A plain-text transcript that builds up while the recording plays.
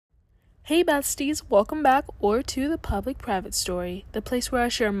Hey besties, welcome back or to the Public Private Story, the place where I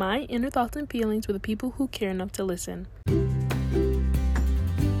share my inner thoughts and feelings with the people who care enough to listen.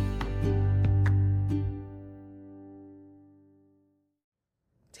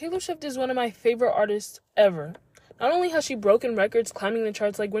 Taylor Swift is one of my favorite artists ever. Not only has she broken records climbing the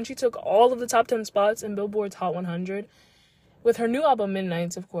charts, like when she took all of the top 10 spots in Billboard's Hot 100, with her new album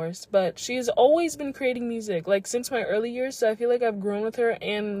Midnights, of course, but she has always been creating music, like since my early years, so I feel like I've grown with her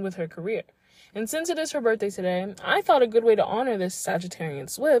and with her career. And since it is her birthday today, I thought a good way to honor this Sagittarian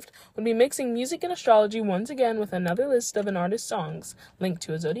Swift would be mixing music and astrology once again with another list of an artist's songs linked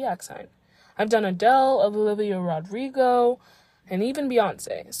to a Zodiac sign. I've done Adele, Olivia Rodrigo, and even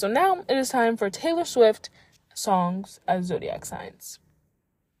Beyonce. So now it is time for Taylor Swift songs as Zodiac signs.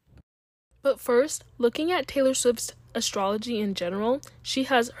 But first, looking at Taylor Swift's astrology in general, she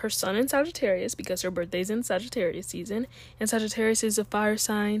has her sun in Sagittarius because her birthday's in Sagittarius season, and Sagittarius is a fire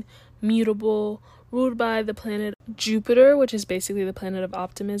sign, mutable, ruled by the planet Jupiter, which is basically the planet of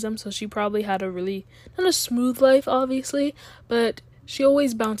optimism. So she probably had a really, not a smooth life obviously, but she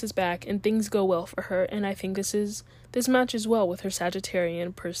always bounces back and things go well for her, and I think this matches well with her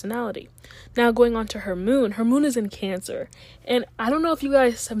Sagittarian personality. Now going on to her moon is in Cancer, and I don't know if you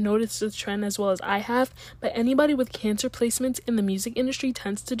guys have noticed this trend as well as I have, but anybody with Cancer placements in the music industry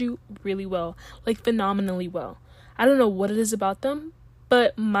tends to do really well, like phenomenally well. I don't know what it is about them,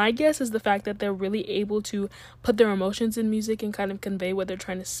 but my guess is the fact that they're really able to put their emotions in music and kind of convey what they're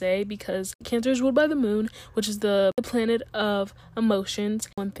trying to say, because Cancer is ruled by the moon, which is the planet of emotions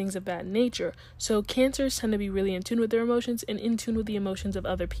and things of that nature. So Cancers tend to be really in tune with their emotions and in tune with the emotions of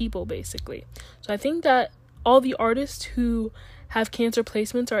other people, basically. So I think that all the artists who have Cancer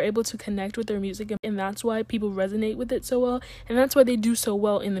placements are able to connect with their music, and that's why people resonate with it so well, and that's why they do so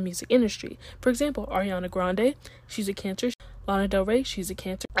well in the music industry. For example, Ariana Grande, she's a Cancer. Lana Del Rey, she's a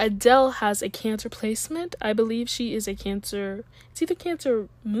Cancer. Adele has a Cancer placement. I believe she is a Cancer. It's either Cancer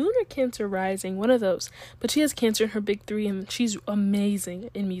moon or Cancer rising, one of those. But she has Cancer in her big three, and she's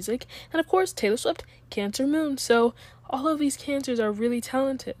amazing in music. And of course, Taylor Swift, Cancer moon. So all of these Cancers are really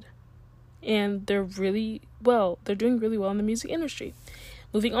talented, and they're doing really well in the music industry.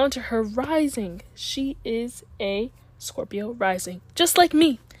 Moving on to her rising, she is a Scorpio rising, just like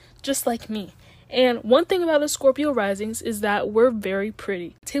me. And one thing about the Scorpio risings is that we're very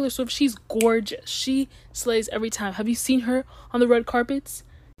pretty. Taylor Swift, she's gorgeous. She slays every time. Have you seen her on the red carpets?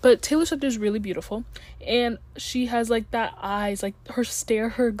 But Taylor Swift is really beautiful, and she has like that eyes, like her stare,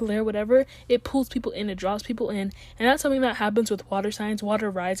 her glare, whatever. It pulls people in, it draws people in, and that's something that happens with water signs, water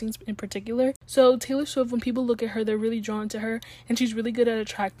risings in particular. So Taylor Swift, when people look at her, they're really drawn to her, and she's really good at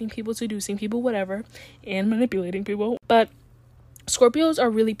attracting people, seducing people, whatever, and manipulating people. But Scorpios are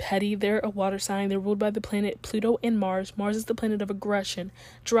really petty. They're a water sign. They're ruled by the planet Pluto and Mars. Mars is the planet of aggression,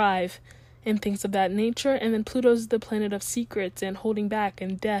 drive, and things of that nature. And then Pluto is the planet of secrets and holding back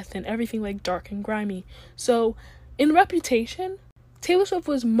and death and everything like dark and grimy. So in Reputation, Taylor Swift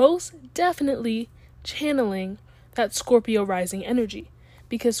was most definitely channeling that Scorpio rising energy,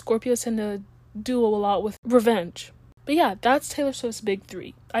 because Scorpios tend to do a lot with revenge. But yeah, that's Taylor Swift's big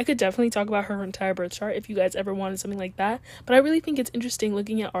three. I could definitely talk about her entire birth chart if you guys ever wanted something like that. But I really think it's interesting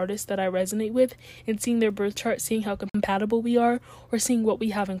looking at artists that I resonate with and seeing their birth chart, seeing how compatible we are, or seeing what we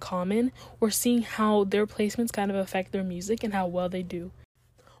have in common, or seeing how their placements kind of affect their music and how well they do.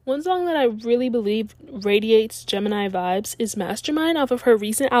 One song that I really believe radiates Gemini vibes is Mastermind off of her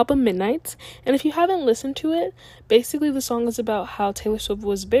recent album Midnights. And if you haven't listened to it, basically the song is about how Taylor Swift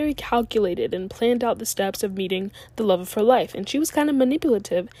was very calculated and planned out the steps of meeting the love of her life. And she was kind of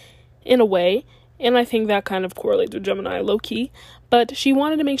manipulative in a way, and I think that kind of correlates with Gemini low-key. But she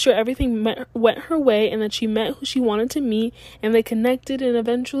wanted to make sure everything went her way, and that she met who she wanted to meet, and they connected, and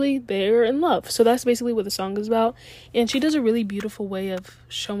eventually they're in love. So that's basically what the song is about, and she does a really beautiful way of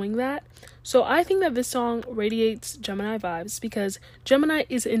showing that. So I think that this song radiates Gemini vibes because Gemini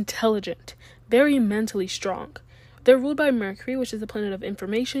is intelligent, very mentally strong. They're ruled by Mercury, which is the planet of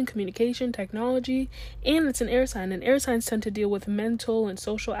information, communication, technology, and it's an air sign, and air signs tend to deal with mental and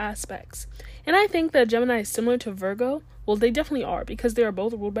social aspects. And I think that Gemini is similar to Virgo. Well, they definitely are, because they are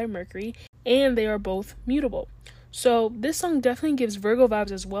both ruled by Mercury, and they are both mutable. So this song definitely gives Virgo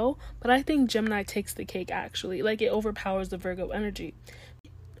vibes as well, but I think Gemini takes the cake, actually. Like, it overpowers the Virgo energy.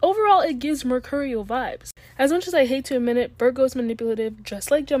 Overall, it gives Mercurial vibes. As much as I hate to admit it, Virgo is manipulative,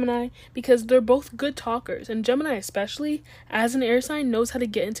 just like Gemini, because they're both good talkers, and Gemini especially, as an air sign, knows how to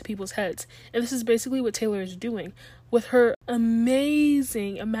get into people's heads. And this is basically what Taylor is doing, with her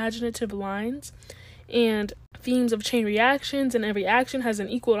amazing imaginative lines, and themes of chain reactions, and every action has an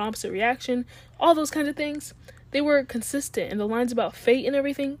equal and opposite reaction, all those kinds of things. They were consistent, and the lines about fate and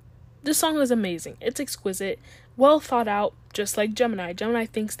everything, this song is amazing. It's exquisite, well thought out, just like Gemini. Gemini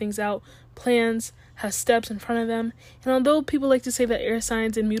thinks things out, plans, has steps in front of them. And although people like to say that air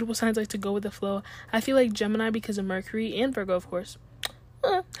signs and mutable signs like to go with the flow, I feel like Gemini, because of Mercury and Virgo, of course,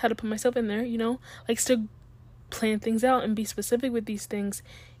 had to put myself in there, likes to plan things out and be specific with these things.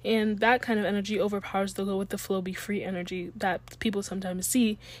 And that kind of energy overpowers the go with the flow, be free energy that people sometimes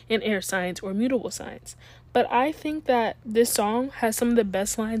see in air signs or mutable signs. But I think that this song has some of the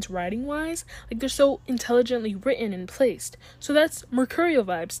best lines writing wise. Like, they're so intelligently written and placed. So that's Mercurial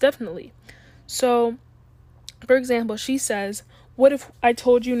vibes, definitely. So, for example, she says, "What if I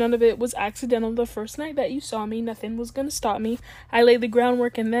told you none of it was accidental the first night that you saw me? Nothing was going to stop me. I laid the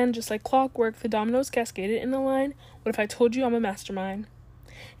groundwork, and then, just like clockwork, the dominoes cascaded in a line. What if I told you I'm a mastermind?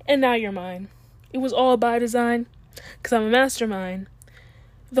 And now you're mine. It was all by design, 'cause I'm a mastermind."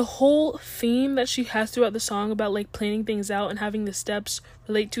 The whole theme that she has throughout the song about, like, planning things out and having the steps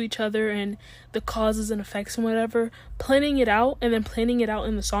relate to each other and the causes and effects and whatever, planning it out and then planning it out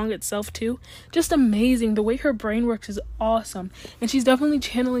in the song itself too, just amazing. The way her brain works is awesome. And she's definitely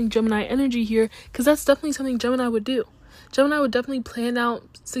channeling Gemini energy here, because that's definitely something Gemini would do. Gemini would definitely plan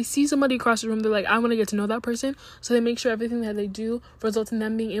out. So they see somebody across the room, they're like, I want to get to know that person. So they make sure everything that they do results in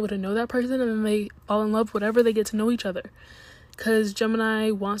them being able to know that person, and then they fall in love, whatever, they get to know each other. Because Gemini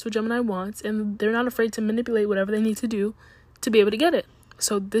wants what Gemini wants, and they're not afraid to manipulate whatever they need to do to be able to get it.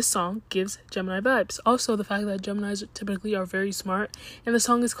 So this song gives Gemini vibes. Also, the fact that Geminis typically are very smart, and the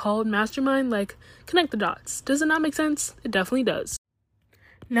song is called Mastermind, like, connect the dots. Does it not make sense? It definitely does.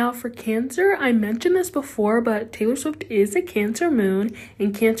 Now for Cancer, I mentioned this before, but Taylor Swift is a Cancer moon,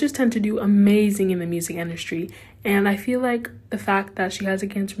 and Cancers tend to do amazing in the music industry. And I feel like the fact that she has a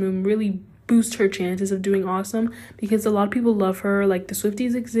Cancer moon really boost her chances of doing awesome, because a lot of people love her, like the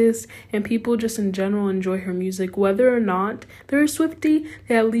Swifties exist, and people just in general enjoy her music. Whether or not they're a Swiftie,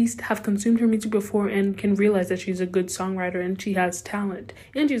 they at least have consumed her music before and can realize that she's a good songwriter and she has talent,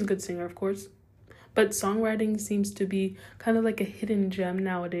 and she's a good singer, of course. But songwriting seems to be kind of like a hidden gem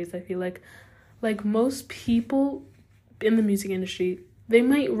nowadays. I feel like most people in the music industry, they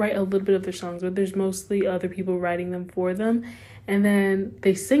might write a little bit of their songs, but there's mostly other people writing them for them, and then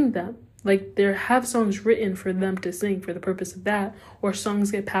they sing them. Like, there have songs written for them to sing for the purpose of that, or songs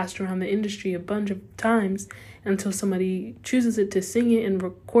get passed around the industry a bunch of times until somebody chooses it to sing it and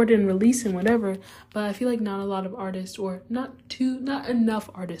record it and release it and whatever. But I feel like not a lot of artists, or not enough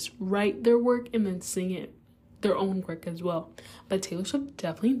artists, write their work and then sing it, their own work as well. But Taylor Swift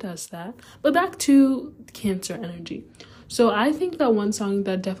definitely does that. But back to Cancer energy. So I think that one song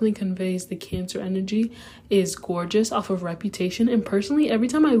that definitely conveys the Cancer energy is Gorgeous off of Reputation. And personally, every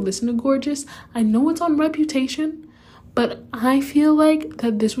time I listen to Gorgeous, I know it's on Reputation, but I feel like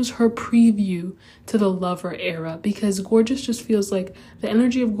that this was her preview to the Lover era, because Gorgeous just feels like the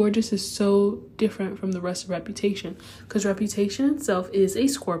energy of Gorgeous is so different from the rest of Reputation, because Reputation itself is a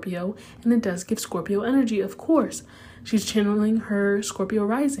Scorpio, and it does give Scorpio energy, of course. She's channeling her Scorpio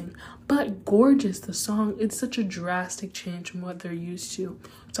rising. But Gorgeous, the song, it's such a drastic change from what they're used to.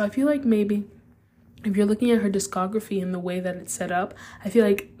 So I feel like maybe if you're looking at her discography and the way that it's set up, I feel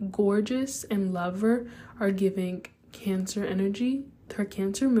like Gorgeous and Lover are giving Cancer energy, her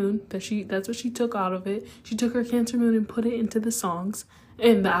Cancer moon, that's what she took out of it. She took her Cancer moon and put it into the songs,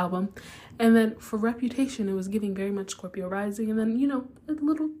 in the album. And then for Reputation, it was giving very much Scorpio rising, and then, a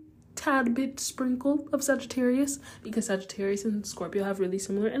little tad bit sprinkle of Sagittarius, because Sagittarius and Scorpio have really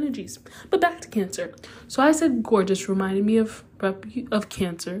similar energies. But back to Cancer. So I said Gorgeous reminded me of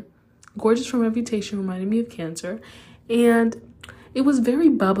Cancer. Gorgeous from Reputation reminded me of Cancer. And it was very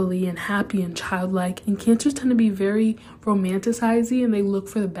bubbly and happy and childlike. And Cancers tend to be very romanticizing, and they look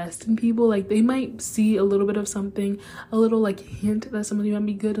for the best in people. Like, they might see a little bit of something, a little hint that somebody might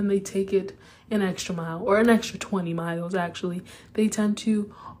be good, and they take it an extra mile, or an extra 20 miles actually. They tend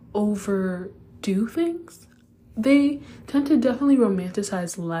to overdo things. They tend to definitely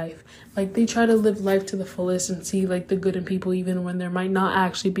romanticize life. Like, they try to live life to the fullest and see the good in people, even when there might not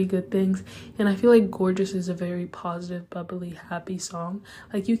actually be good things. And I feel like Gorgeous is a very positive, bubbly, happy song.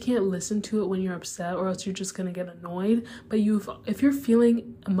 Like, you can't listen to it when you're upset, or else you're just gonna get annoyed. But if you're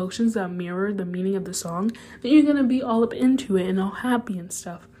feeling emotions that mirror the meaning of the song, then you're gonna be all up into it and all happy and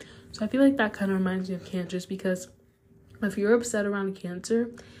stuff. So I feel like that kind of reminds me of Cancers, because if you're upset around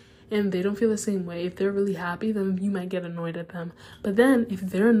Cancer and they don't feel the same way, if they're really happy, then you might get annoyed at them. But then if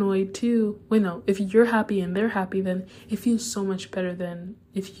they're annoyed too, if you're happy and they're happy, then it feels so much better than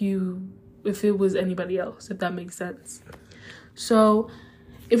if it was anybody else, if that makes sense. So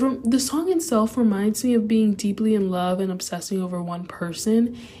the song itself reminds me of being deeply in love and obsessing over one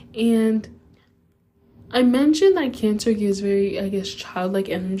person. And I mentioned that Cancer gives very, I guess, childlike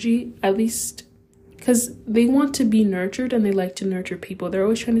energy, at least because they want to be nurtured and they like to nurture people. They're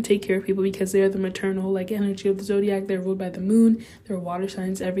always trying to take care of people because they are the maternal like energy of the zodiac. They're ruled by the moon, they're water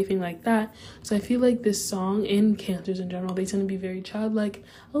signs, everything like that. So I feel like this song and Cancers in general, they tend to be very childlike,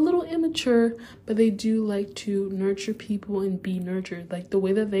 a little immature, but they do like to nurture people and be nurtured. Like the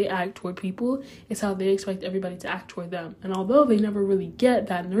way that they act toward people is how they expect everybody to act toward them. And although they never really get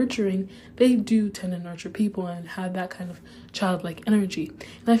that nurturing, they do tend to nurture people and have that kind of childlike energy.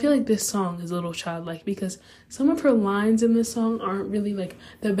 And I feel like this song is a little childlike because some of her lines in this song aren't really like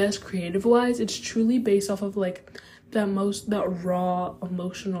the best creative wise. It's truly based off of like that raw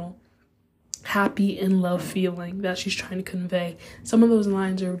emotional happy in love feeling that she's trying to convey. Some of those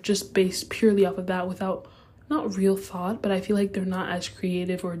lines are just based purely off of that without not real thought, but I feel like they're not as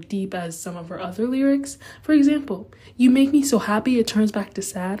creative or deep as some of her other lyrics. For example, "You make me so happy it turns back to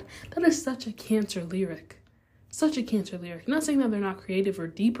sad." That is such a Cancer lyric. Such a Cancer lyric. I'm not saying that they're not creative or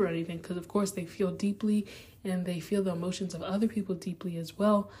deep or anything, because of course they feel deeply and they feel the emotions of other people deeply as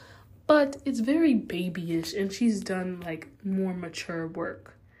well, but it's very babyish and she's done like more mature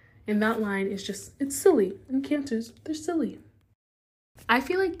work. And that line is just, it's silly. And Cancers, they're silly. I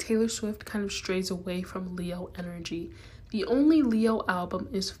feel like Taylor Swift kind of strays away from Leo energy. The only Leo album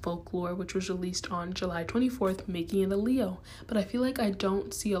is Folklore, which was released on July 24th, making it a Leo. But I feel like I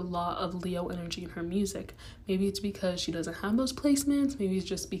don't see a lot of Leo energy in her music. Maybe it's because she doesn't have those placements. Maybe it's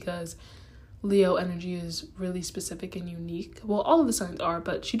just because Leo energy is really specific and unique. Well, all of the signs are,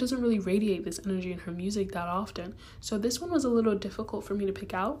 but she doesn't really radiate this energy in her music that often. So this one was a little difficult for me to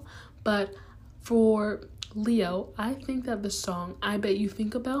pick out. But for Leo, I think that the song "I Bet You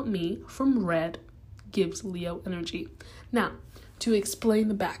Think About Me" from Red gives Leo energy. Now, to explain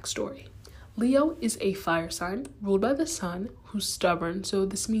the backstory. Leo is a fire sign ruled by the sun who's stubborn. So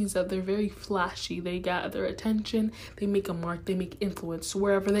this means that they're very flashy. They gather attention, they make a mark, they make influence. So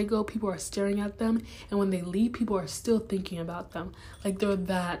wherever they go, people are staring at them. And when they leave, people are still thinking about them. Like they're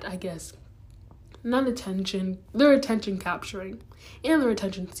that, I guess, not attention, they're attention capturing and they're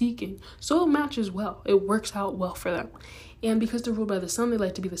attention seeking. So it matches well. It works out well for them. And because they're ruled by the sun, they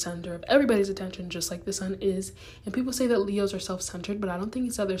like to be the center of everybody's attention, just like the sun is. And people say that Leos are self-centered, but I don't think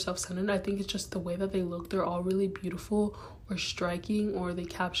it's that they're self-centered. I think it's just the way that they look. They're all really beautiful or striking, or they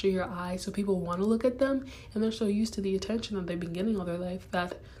capture your eye, so people want to look at them. And they're so used to the attention that they've been getting all their life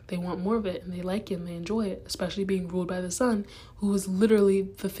that they want more of it, and they like it, and they enjoy it, especially being ruled by the sun, who is literally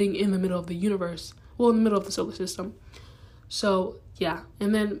the thing in the middle of the universe. Well, in the middle of the solar system. So, yeah.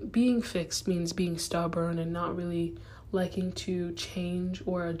 And then being fixed means being stubborn and not really liking to change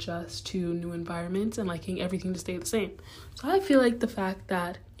or adjust to new environments and liking everything to stay the same. So I feel like the fact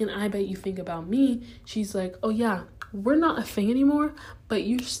that in "I Bet You Think About Me," she's like, oh yeah, we're not a thing anymore, but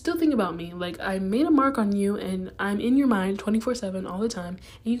you still think about me. Like, I made a mark on you and I'm in your mind 24/7 all the time,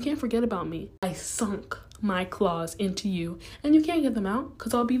 and you can't forget about me. I sunk my claws into you and you can't get them out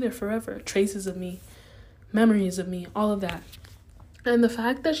because I'll be there forever. Traces of me, memories of me, all of that. And the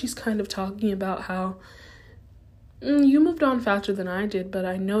fact that she's kind of talking about how you moved on faster than I did, but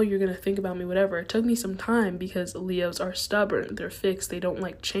I know you're going to think about me, whatever. It took me some time because Leos are stubborn. They're fixed. They don't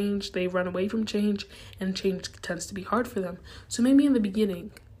like change. They run away from change, and change tends to be hard for them. So maybe in the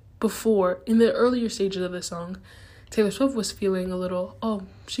beginning, in the earlier stages of the song, Taylor Swift was feeling a little, oh,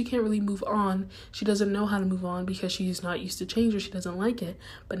 she can't really move on. She doesn't know how to move on because she's not used to change or she doesn't like it.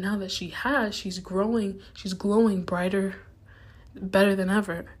 But now that she has, she's growing, she's glowing brighter, better than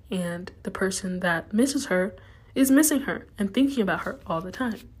ever. And the person that misses her is missing her and thinking about her all the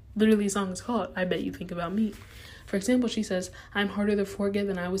time. Literally, the song is called "I Bet You Think About Me." For example, she says, "I'm harder to forget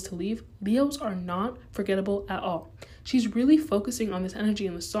than I was to leave." Leos are not forgettable at all. She's really focusing on this energy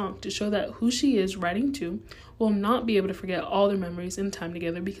in the song to show that who she is writing to will not be able to forget all their memories and time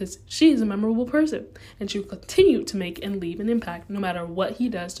together because she is a memorable person and she will continue to make and leave an impact no matter what he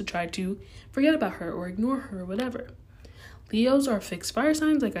does to try to forget about her or ignore her or whatever. Leos are fixed fire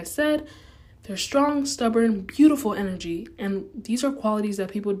signs, like I said. They're strong, stubborn, beautiful energy, and these are qualities that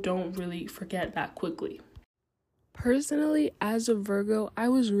people don't really forget that quickly. Personally, as a Virgo, I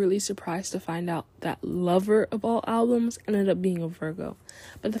was really surprised to find out that Lover of all albums ended up being a Virgo.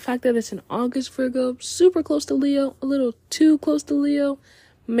 But the fact that it's an August Virgo, super close to Leo, a little too close to Leo,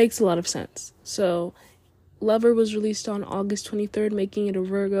 makes a lot of sense. So, Lover was released on August 23rd, making it a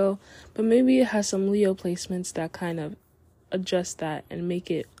Virgo, but maybe it has some Leo placements that kind of adjust that and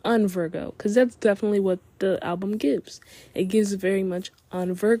make it un-Virgo, because that's definitely what the album gives. It gives very much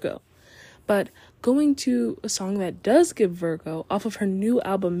un-Virgo. But going to a song that does give Virgo off of her new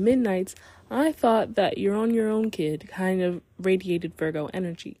album Midnights, I thought that "You're on Your Own, Kid" kind of radiated Virgo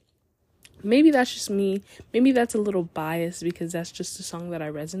energy. Maybe that's just me. Maybe that's a little biased because that's just a song that I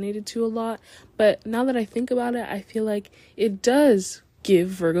resonated to a lot. But now that I think about it, I feel like it does give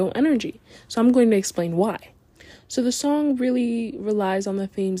Virgo energy. So I'm going to explain why. So the song really relies on the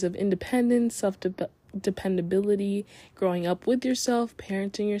themes of independence, self-dependability, growing up with yourself,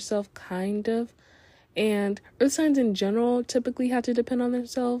 parenting yourself, kind of. And earth signs in general typically have to depend on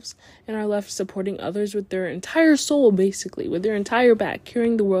themselves and are left supporting others with their entire soul, basically, with their entire back,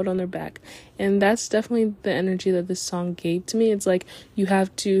 carrying the world on their back. And that's definitely the energy that this song gave to me. It's like you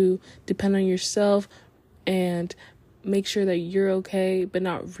have to depend on yourself and make sure that you're okay, but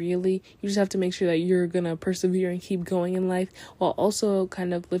not really. You just have to make sure that you're gonna persevere and keep going in life while also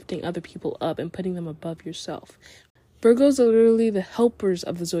kind of lifting other people up and putting them above yourself. Virgos are literally the helpers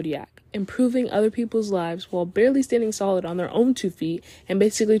of the zodiac, improving other people's lives while barely standing solid on their own 2 feet and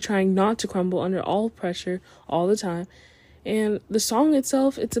basically trying not to crumble under all pressure all the time. And the song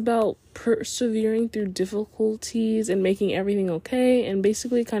itself, it's about persevering through difficulties and making everything okay, and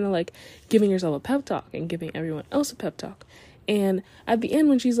basically kind of like giving yourself a pep talk and giving everyone else a pep talk. And at the end,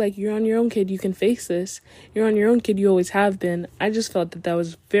 when she's like, "You're on your own, kid, you can face this. You're on your own, kid, you always have been," I just felt that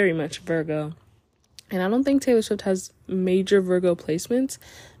was very much Virgo. And I don't think Taylor Swift has major Virgo placements,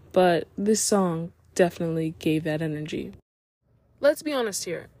 but this song definitely gave that energy. Let's be honest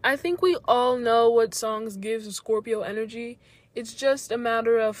here. I think we all know what songs give Scorpio energy. It's just a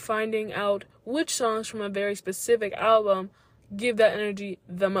matter of finding out which songs from a very specific album give that energy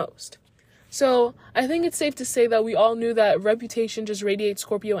the most. So I think it's safe to say that we all knew that Reputation just radiates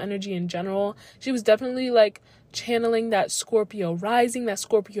Scorpio energy in general. She was definitely like channeling that Scorpio rising, that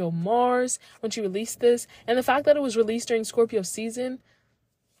Scorpio Mars when she released this. And the fact that it was released during Scorpio season,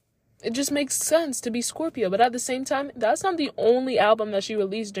 it just makes sense to be Scorpio. But at the same time, that's not the only album that she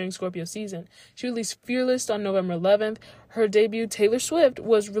released during Scorpio season. She released Fearless on November 11th. Her debut, Taylor Swift,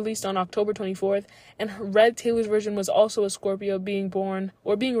 was released on October 24th. And her Red Taylor's version was also a Scorpio being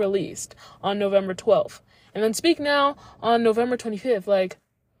released on November 12th. And then Speak Now on November 25th.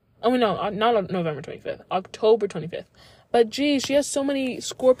 Not on November 25th. October 25th. But geez, she has so many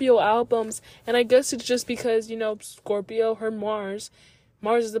Scorpio albums. And I guess it's just because, Scorpio, her Mars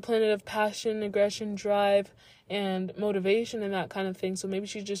is the planet of passion, aggression, drive, and motivation and that kind of thing. So maybe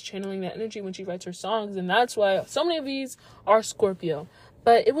she's just channeling that energy when she writes her songs. And that's why so many of these are Scorpio.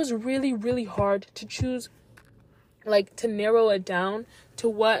 But it was really, really hard to choose, to narrow it down to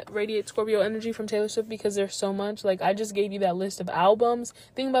what radiates Scorpio energy from Taylor Swift, because there's so much. I just gave you that list of albums.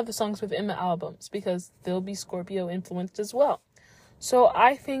 Think about the songs within the albums because they'll be Scorpio influenced as well. So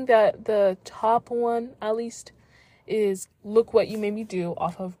I think that the top one, at least, is Look What You Made Me Do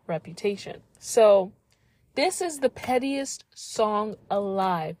off of Reputation. So this is the pettiest song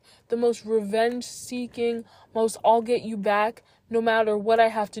alive, the most revenge-seeking, most I'll get you back, no matter what I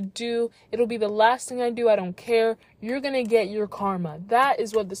have to do. It'll be the last thing I do. I don't care. You're going to get your karma. That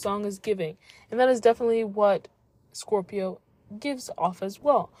is what the song is giving. And that is definitely what Scorpio gives off as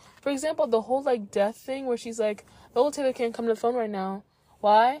well. For example, the whole death thing where she's like, "The old Taylor can't come to the phone right now."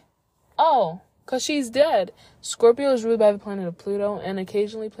 Why? Oh, because she's dead. Scorpio is ruled by the planet of Pluto, and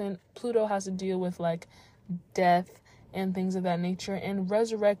occasionally Pluto has to deal with death and things of that nature, and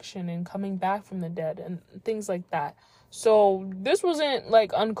resurrection and coming back from the dead and things like that. So this wasn't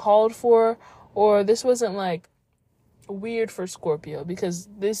uncalled for, or this wasn't weird for Scorpio, because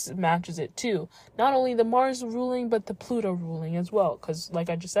this matches it too. Not only the Mars ruling, but the Pluto ruling as well, because like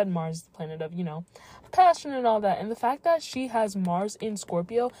I just said, Mars is the planet of passion and all that. And the fact that she has Mars in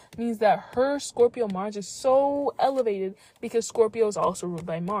Scorpio means that her Scorpio Mars is so elevated because Scorpio is also ruled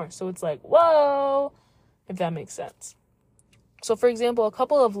by Mars. So it's whoa, if that makes sense. So for example, a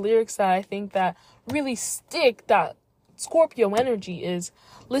couple of lyrics that I think that really stick that Scorpio energy is,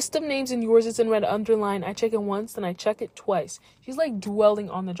 "List of names and yours is in red underline. I check it once, then I check it twice." She's dwelling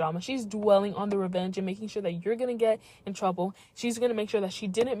on the drama. She's dwelling on the revenge and making sure that you're going to get in trouble. She's going to make sure that she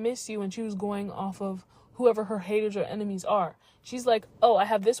didn't miss you when she was going off of whoever her haters or enemies are. She's "Oh, I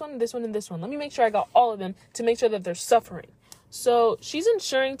have this one, this one, and this one. Let me make sure I got all of them to make sure that they're suffering." So she's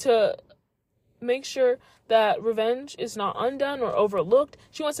ensuring to make sure that revenge is not undone or overlooked.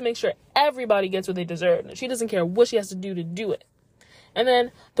 She wants to make sure everybody gets what they deserve. She doesn't care what she has to do it. And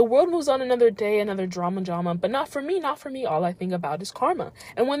then the world moves on another day, another drama, but not for me. All I think about is karma.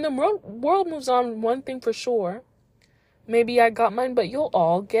 And when the world moves on, one thing for sure, maybe I got mine, but you'll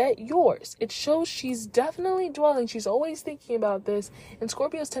all get yours. It shows she's definitely dwelling. She's always thinking about this. And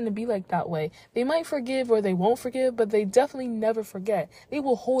Scorpios tend to be that way. They might forgive or they won't forgive, but they definitely never forget. They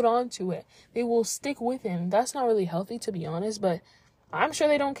will hold on to it. They will stick with it. And that's not really healthy, to be honest, but I'm sure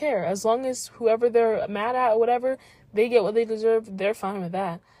they don't care. As long as whoever they're mad at or whatever, they get what they deserve, they're fine with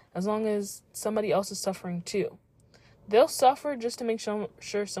that. as long as somebody else is suffering too. They'll suffer just to make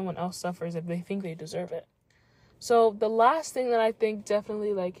sure someone else suffers if they think they deserve it. So the last thing that I think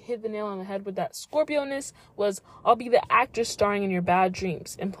definitely hit the nail on the head with that Scorpio-ness was, I'll be the actress starring in your bad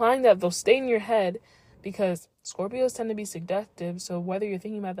dreams, implying that they'll stay in your head because Scorpios tend to be seductive. So whether you're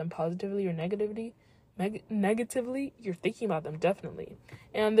thinking about them positively or negatively, you're thinking about them definitely.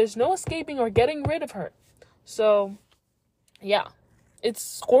 And there's no escaping or getting rid of her. So yeah, it's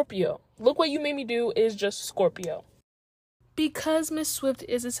Scorpio. Look What You Made Me Do is just Scorpio. Because Miss Swift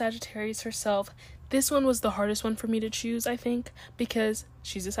is a Sagittarius herself, this one was the hardest one for me to choose, I think, because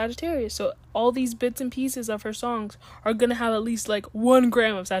she's a Sagittarius. So all these bits and pieces of her songs are going to have at least 1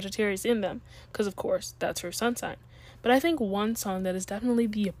 gram of Sagittarius in them, because of course that's her sun sign. But I think one song that is definitely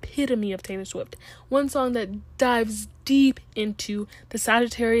the epitome of Taylor Swift, one song that dives deep into the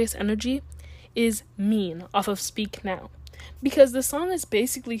Sagittarius energy, is Mean off of Speak Now. Because the song is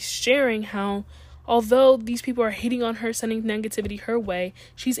basically sharing how, although these people are hating on her, sending negativity her way,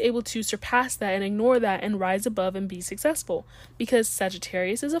 she's able to surpass that and ignore that and rise above and be successful. Because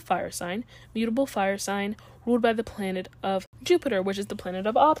Sagittarius is a fire sign, mutable fire sign, ruled by the planet of Jupiter, which is the planet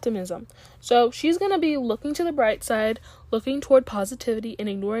of optimism. So she's going to be looking to the bright side, looking toward positivity, and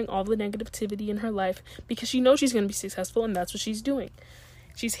ignoring all the negativity in her life because she knows she's going to be successful, and that's what she's doing.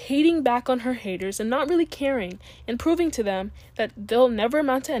 She's hating back on her haters and not really caring and proving to them that they'll never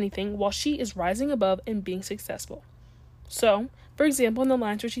amount to anything while she is rising above and being successful. So, for example, in the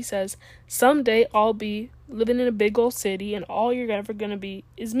lines where she says, "Someday I'll be living in a big old city and all you're ever going to be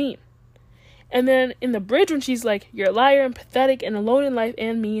is mean." And then in the bridge when she's like, "You're a liar and pathetic and alone in life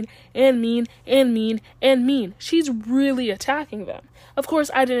and mean and mean and mean and mean," she's really attacking them. Of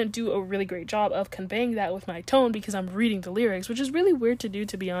course, I didn't do a really great job of conveying that with my tone because I'm reading the lyrics, which is really weird to do,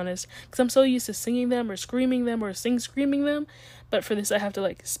 to be honest, because I'm so used to singing them or screaming them or screaming them. But for this, I have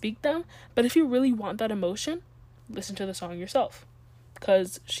to speak them. But if you really want that emotion, listen to the song yourself,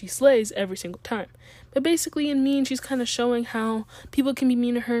 because she slays every single time. But basically in Mean, she's kind of showing how people can be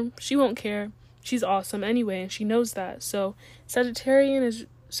mean to her. She won't care. She's awesome anyway, and she knows that. So Sagittarians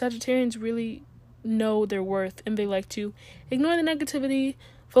really know their worth, and they like to ignore the negativity,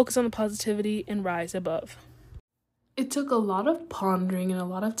 focus on the positivity, and rise above. It took a lot of pondering and a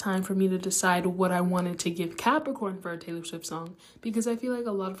lot of time for me to decide what I wanted to give Capricorn for a Taylor Swift song, because I feel like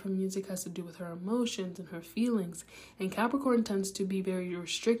a lot of her music has to do with her emotions and her feelings, and Capricorn tends to be very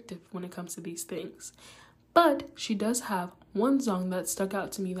restrictive when it comes to these things. But she does have one song that stuck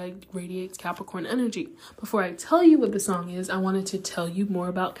out to me that radiates Capricorn energy. Before I tell you what the song is, I wanted to tell you more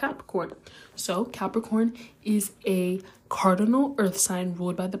about Capricorn. So Capricorn is a cardinal earth sign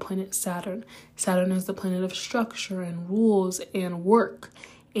ruled by the planet Saturn. Saturn is the planet of structure and rules and work.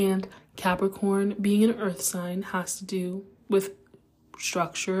 And Capricorn, being an earth sign, has to do with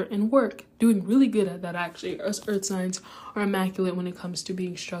structure and work. Doing really good at that, actually. Us earth signs are immaculate when it comes to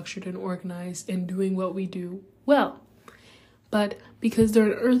being structured and organized and doing what we do well. But because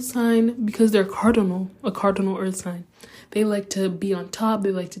they're an earth sign, because they're a cardinal earth sign, they like to be on top,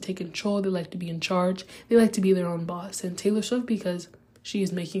 they like to take control, they like to be in charge, they like to be their own boss. And Taylor Swift, because she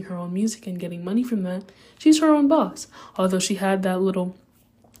is making her own music and getting money from that, she's her own boss. Although she had that little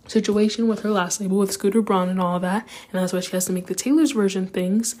situation with her last label with Scooter Braun and all that, and that's why she has to make the Taylor's version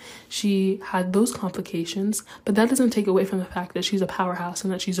things. She had those complications, but that doesn't take away from the fact that she's a powerhouse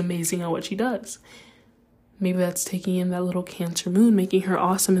and that she's amazing at what she does. Maybe that's taking in that little Cancer moon, making her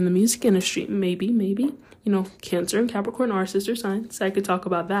awesome in the music industry. Maybe. Cancer and Capricorn are sister signs. I could talk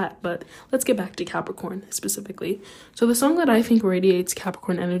about that, but let's get back to Capricorn specifically. So the song that I think radiates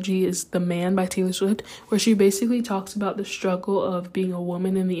Capricorn energy is The Man by Taylor Swift, where she basically talks about the struggle of being a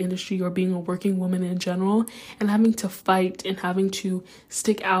woman in the industry or being a working woman in general, and having to fight and having to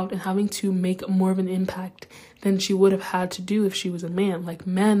stick out and having to make more of an impact than she would have had to do if she was a man. Like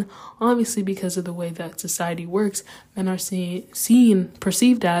men, obviously because of the way that society works, men are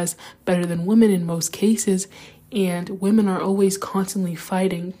perceived as better than women in most cases, and women are always constantly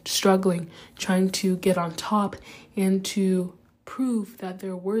fighting, struggling, trying to get on top and to prove that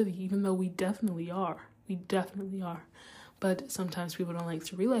they're worthy, even though we definitely are. But sometimes people don't like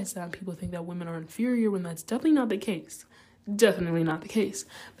to realize that, and people think that women are inferior when that's definitely not the case.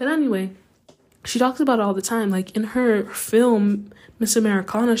 But anyway, she talks about it all the time. Like in her film, Miss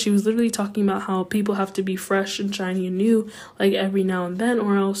Americana, she was literally talking about how people have to be fresh and shiny and new, like every now and then,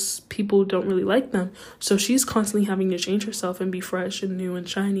 or else people don't really like them. So she's constantly having to change herself and be fresh and new and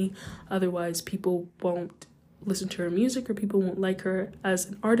shiny. Otherwise, people won't listen to her music or people won't like her as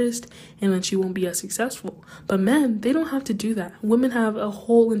an artist, and then she won't be as successful. But men, they don't have to do that. Women have a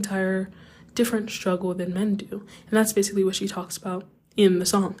whole entire different struggle than men do. And that's basically what she talks about in the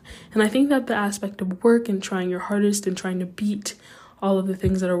song. And I think that the aspect of work and trying your hardest and trying to beat all of the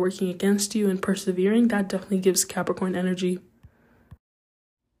things that are working against you and persevering, that definitely gives Capricorn energy.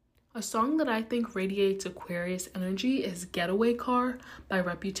 A song that I think radiates Aquarius energy is Getaway Car by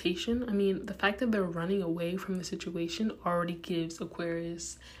Reputation. I mean, the fact that they're running away from the situation already gives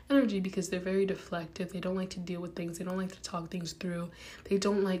Aquarius energy because they're very deflective. They don't like to deal with things. They don't like to talk things through. They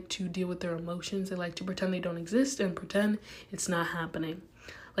don't like to deal with their emotions. They like to pretend they don't exist and pretend it's not happening.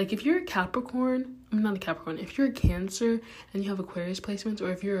 Like, if you're a Capricorn, I'm not a Capricorn, if you're a Cancer and you have Aquarius placements,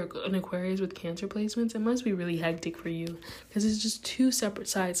 or if you're an Aquarius with Cancer placements, it must be really hectic for you because it's just two separate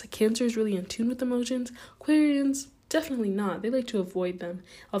sides. Like, Cancer is really in tune with emotions. Aquarians, definitely not. They like to avoid them.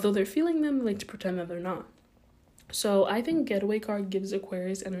 Although they're feeling them, they like to pretend that they're not. So I think Getaway Car gives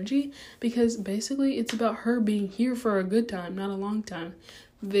Aquarius energy because basically it's about her being here for a good time, not a long time.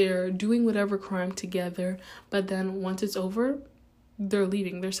 They're doing whatever crime together, but then once it's over, they're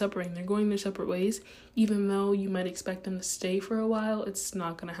leaving, they're separating, they're going their separate ways. Even though you might expect them to stay for a while, it's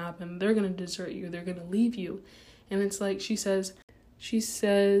not going to happen. They're going to desert you, they're going to leave you. And it's like she says,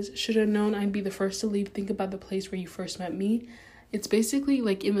 should have known I'd be the first to leave. Think about the place where you first met me. It's basically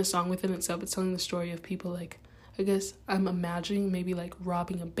like in the song within itself, it's telling the story of people like, I guess I'm imagining maybe like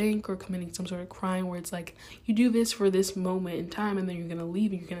robbing a bank or committing some sort of crime where it's like you do this for this moment in time and then you're going to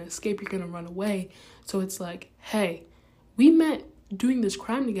leave, you're going to escape, you're going to run away. So it's like, hey, we met doing this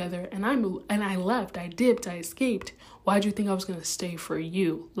crime together and I left, I dipped, I escaped. Why'd you think I was going to stay for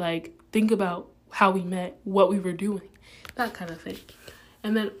you? Like, think about how we met, what we were doing, that kind of thing.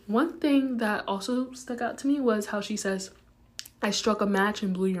 And then one thing that also stuck out to me was how she says, I struck a match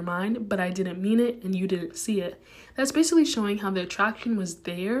and blew your mind, but I didn't mean it and you didn't see it. That's basically showing how the attraction was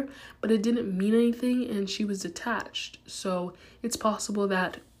there, but it didn't mean anything and she was detached. So it's possible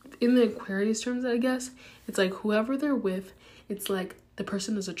that in the Aquarius terms, I guess, it's like whoever they're with, it's like the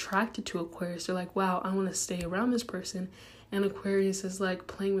person is attracted to Aquarius. They're like, wow, I want to stay around this person. And Aquarius is like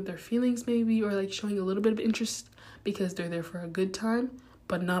playing with their feelings maybe, or like showing a little bit of interest because they're there for a good time,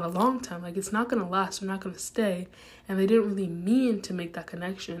 but not a long time. Like, it's not going to last. They're not going to stay. And they didn't really mean to make that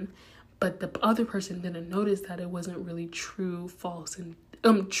connection. But the other person didn't notice that it wasn't really true, false, and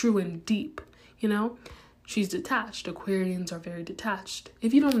true and deep, you know? She's detached. Aquarians are very detached.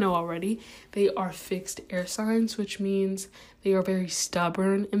 If you don't know already, they are fixed air signs, which means they are very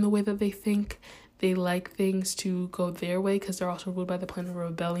stubborn in the way that they think. They like things to go their way because they're also ruled by the planet of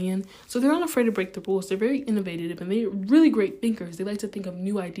rebellion. So they're not afraid to break the rules. They're very innovative and they're really great thinkers. They like to think of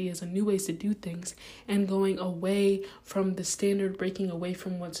new ideas and new ways to do things and going away from the standard, breaking away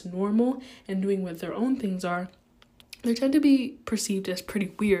from what's normal and doing what their own things are. They tend to be perceived as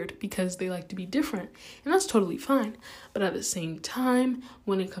pretty weird because they like to be different, and that's totally fine. But at the same time,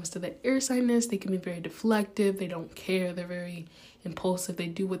 when it comes to the air signness, they can be very deflective. They don't care. They're very impulsive. They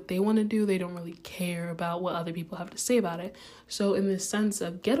do what they want to do. They don't really care about what other people have to say about it. So in the sense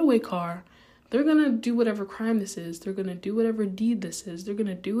of Getaway Car, they're going to do whatever crime this is. They're going to do whatever deed this is. They're going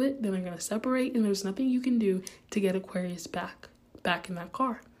to do it. Then they're going to separate, and there's nothing you can do to get Aquarius back in that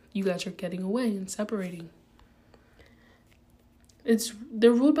car. You guys are getting away and separating.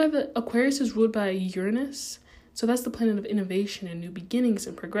 Aquarius is ruled by Uranus, so that's the planet of innovation and new beginnings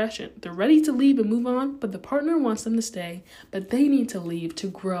and progression. They're ready to leave and move on, but the partner wants them to stay, but they need to leave to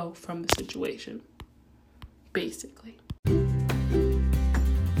grow from the situation, basically.